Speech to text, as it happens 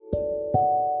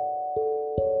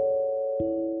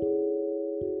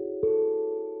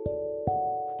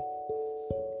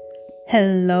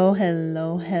Hello,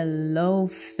 hello, hello,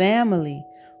 family.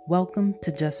 Welcome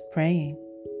to Just Praying.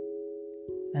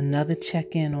 Another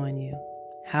check-in on you.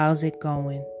 How's it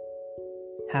going?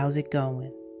 How's it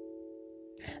going?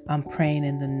 I'm praying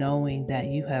in the knowing that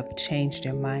you have changed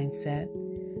your mindset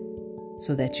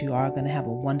so that you are going to have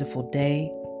a wonderful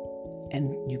day,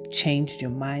 and you've changed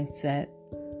your mindset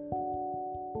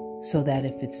so that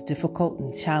if it's difficult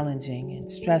and challenging and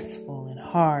stressful and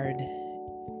hard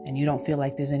and you don't feel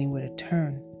like there's anywhere to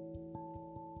turn,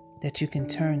 that you can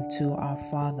turn to our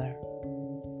Father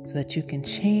so that you can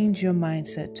change your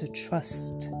mindset to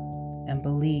trust and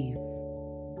believe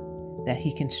that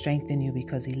He can strengthen you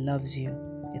because He loves you.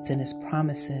 It's in His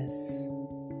promises.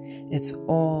 It's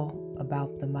all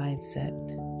about the mindset.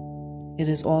 It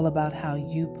is all about how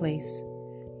you place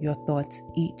your thoughts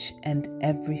each and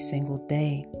every single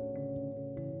day.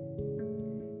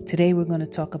 Today we're going to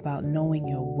talk about knowing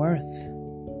your worth.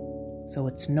 So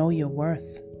it's Know Your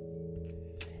Worth.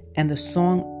 And the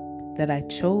song that I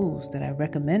chose, that I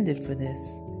recommended for this,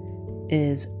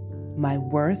 is My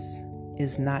Worth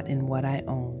Is Not in What I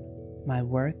Own. My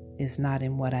worth is not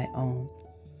in what I own.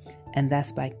 And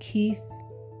that's by Keith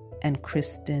and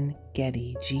Kristen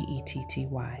Getty, Getty.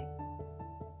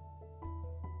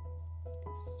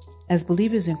 As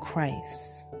believers in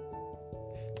Christ,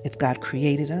 if God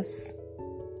created us,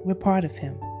 we're part of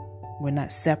Him. We're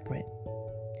not separate.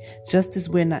 Just as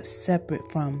we're not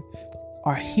separate from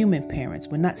our human parents,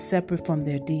 we're not separate from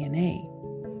their DNA.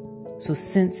 So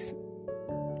since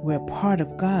we're part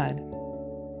of God,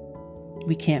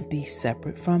 we can't be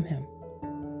separate from Him.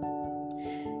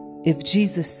 If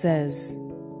Jesus says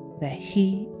that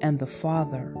He and the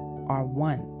Father are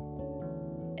one,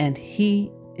 and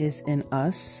He is in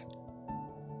us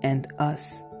and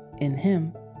us in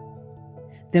Him,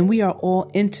 then we are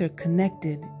all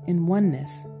interconnected in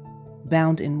oneness,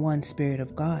 bound in one Spirit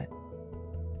of God.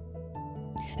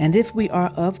 And if we are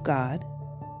of God,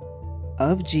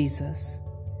 of Jesus,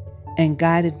 and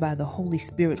guided by the Holy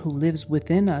Spirit who lives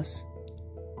within us,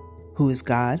 who is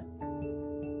God,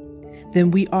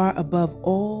 then we are above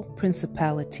all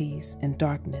principalities and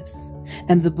darkness.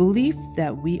 And the belief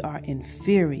that we are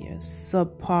inferior,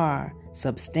 subpar,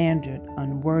 substandard,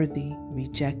 unworthy,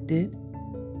 rejected,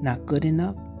 not good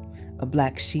enough, a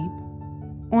black sheep,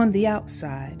 on the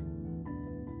outside,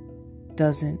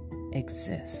 doesn't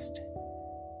exist.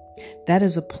 That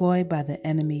is a ploy by the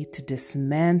enemy to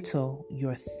dismantle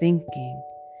your thinking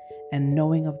and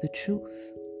knowing of the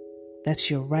truth. That's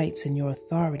your rights and your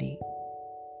authority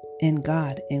in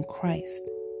God, in Christ.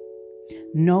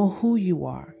 Know who you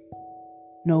are.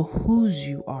 Know whose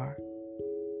you are.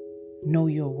 Know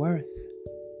your worth.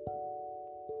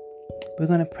 We're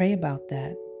going to pray about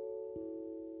that.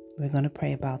 We're going to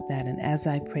pray about that. And as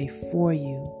I pray for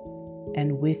you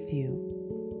and with you,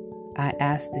 I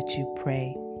ask that you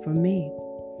pray for me.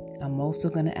 I'm also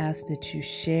going to ask that you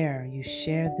share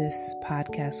this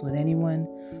podcast with anyone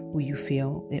who you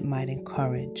feel it might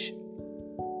encourage.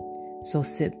 So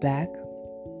sit back,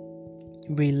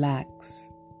 relax,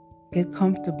 get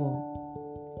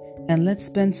comfortable, and let's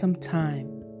spend some time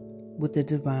with the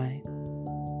divine.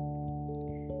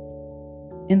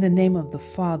 In the name of the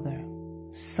Father,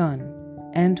 Son,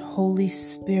 and Holy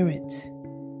Spirit,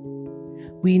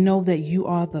 we know that you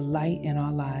are the light in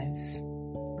our lives.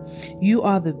 You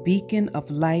are the beacon of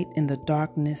light in the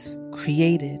darkness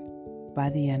created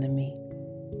by the enemy.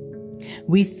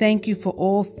 We thank you for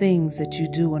all things that you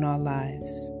do in our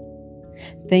lives.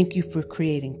 Thank you for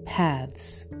creating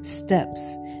paths,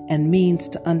 steps, and means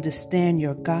to understand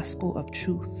your gospel of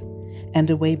truth and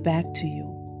a way back to you.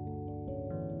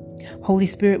 Holy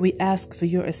Spirit, we ask for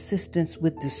your assistance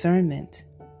with discernment,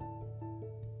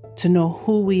 to know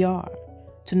who we are,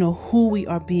 to know who we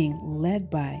are being led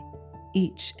by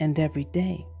each and every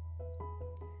day,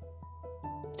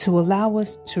 to allow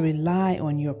us to rely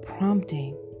on your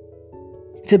prompting,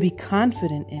 to be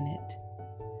confident in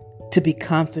it, to be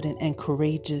confident and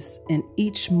courageous in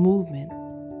each movement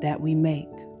that we make.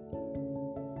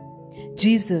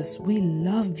 Jesus, we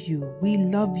love you. We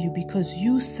love you because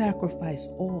you sacrificed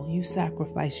all. You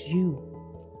sacrificed you.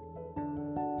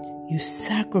 You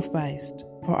sacrificed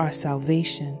for our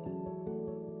salvation,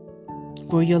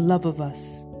 for your love of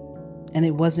us. And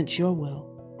it wasn't your will.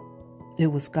 It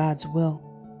was God's will.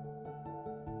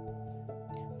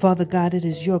 Father God, it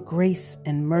is your grace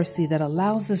and mercy that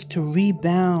allows us to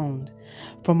rebound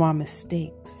from our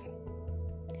mistakes.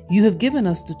 You have given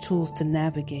us the tools to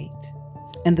navigate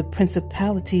and the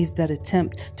principalities that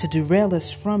attempt to derail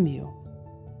us from you.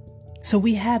 So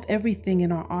we have everything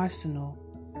in our arsenal.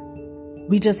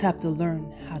 We just have to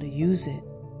learn how to use it.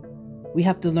 We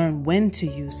have to learn when to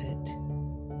use it.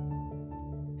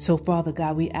 So, Father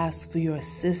God, we ask for your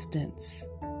assistance.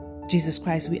 Jesus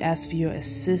Christ, we ask for your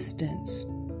assistance.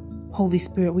 Holy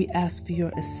Spirit, we ask for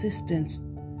your assistance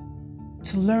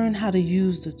to learn how to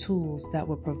use the tools that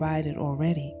were provided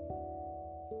already.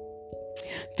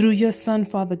 Through your Son,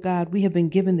 Father God, we have been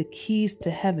given the keys to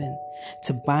heaven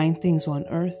to bind things on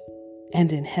earth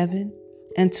and in heaven,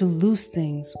 and to loose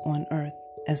things on earth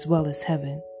as well as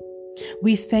heaven.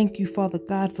 We thank you, Father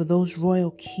God, for those royal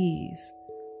keys.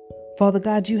 Father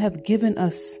God, you have given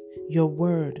us your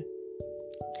word,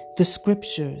 the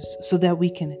scriptures, so that we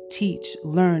can teach,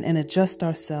 learn, and adjust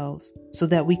ourselves so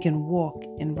that we can walk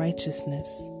in righteousness.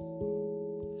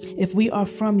 If we are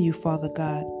from you, Father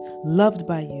God, loved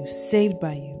by you, saved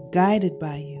by you, guided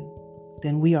by you,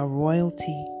 then we are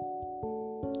royalty.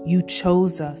 You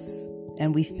chose us,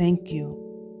 and we thank you.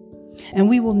 And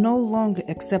we will no longer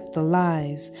accept the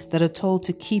lies that are told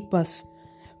to keep us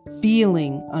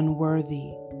feeling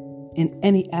unworthy in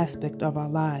any aspect of our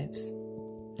lives.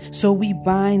 So we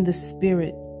bind the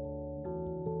spirit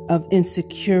of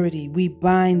insecurity. We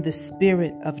bind the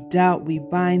spirit of doubt. We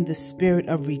bind the spirit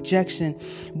of rejection.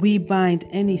 We bind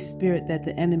any spirit that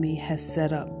the enemy has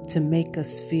set up to make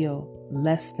us feel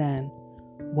less than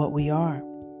what we are.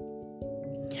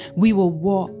 We will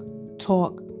walk,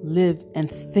 talk, live,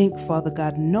 and think, Father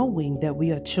God, knowing that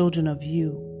we are children of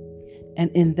you,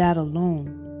 and in that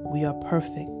alone we are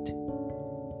perfect.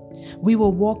 We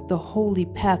will walk the holy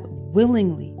path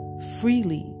willingly,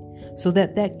 freely, so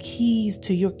that keys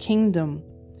to your kingdom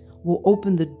will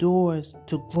open the doors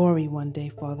to glory one day,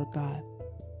 Father God.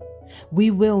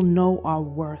 We will know our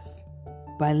worth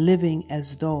by living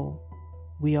as though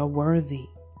we are worthy.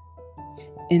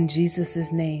 In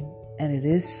Jesus' name, and it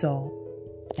is so,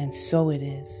 and so it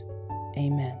is.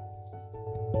 Amen.